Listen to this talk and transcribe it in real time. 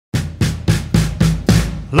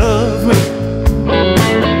Love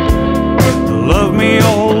me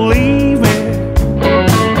or leave me.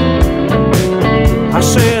 I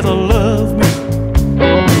said love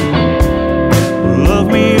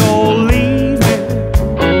me or leave me.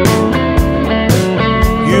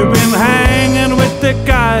 You've been hanging with the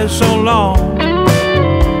guys so long,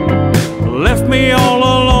 left me all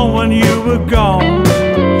alone when you were gone.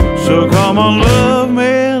 So come on, love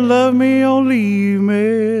me or leave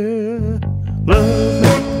me.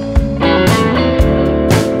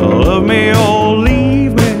 Love me or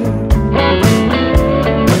leave me.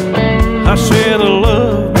 I said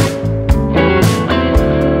love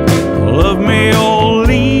me or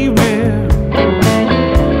leave me.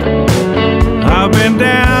 I've been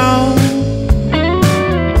down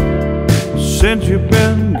since you've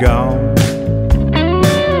been gone.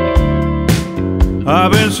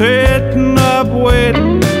 I've been sitting up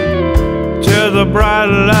waiting till the bright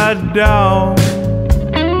light dawn.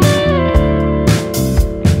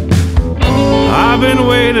 I've been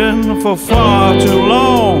waiting for far too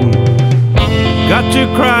long. Got you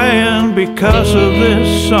crying because of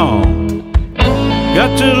this song.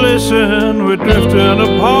 Got to listen, we're drifting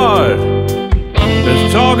apart.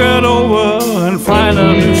 Let's talk it over and find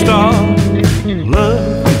a new start.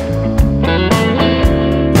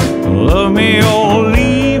 Love me or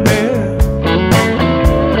leave me.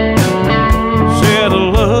 Said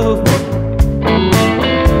love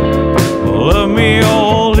me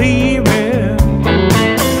or leave me.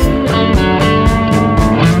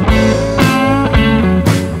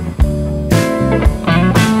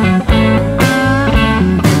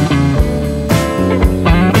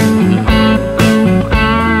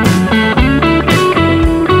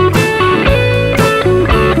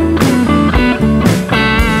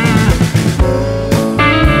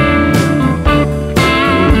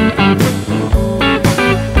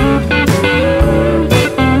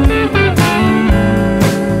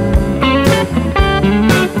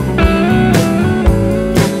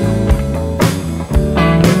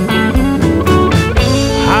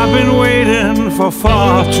 For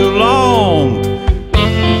far too long,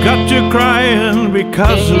 got you crying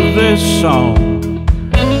because of this song.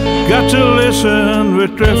 Got to listen, we're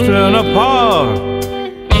drifting apart.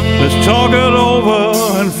 Let's talk it over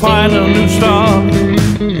and find a new start.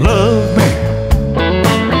 Love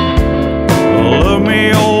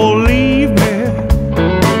me or leave me.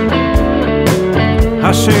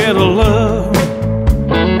 I said love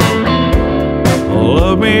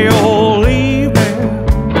me or leave me.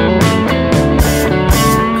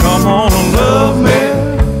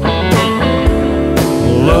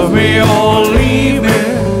 Love me or leave me.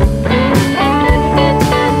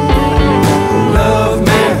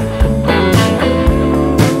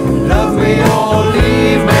 Love me or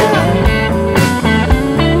leave me.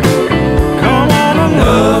 Come on and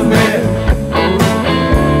love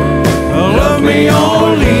me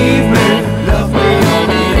or leave me. Love me or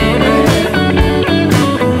leave me.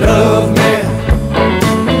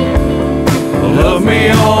 Love me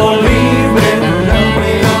or leave me.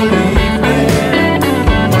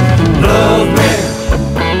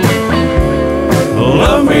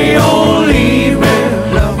 Love me or leave me.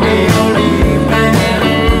 Love me or leave me.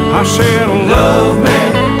 I said love me.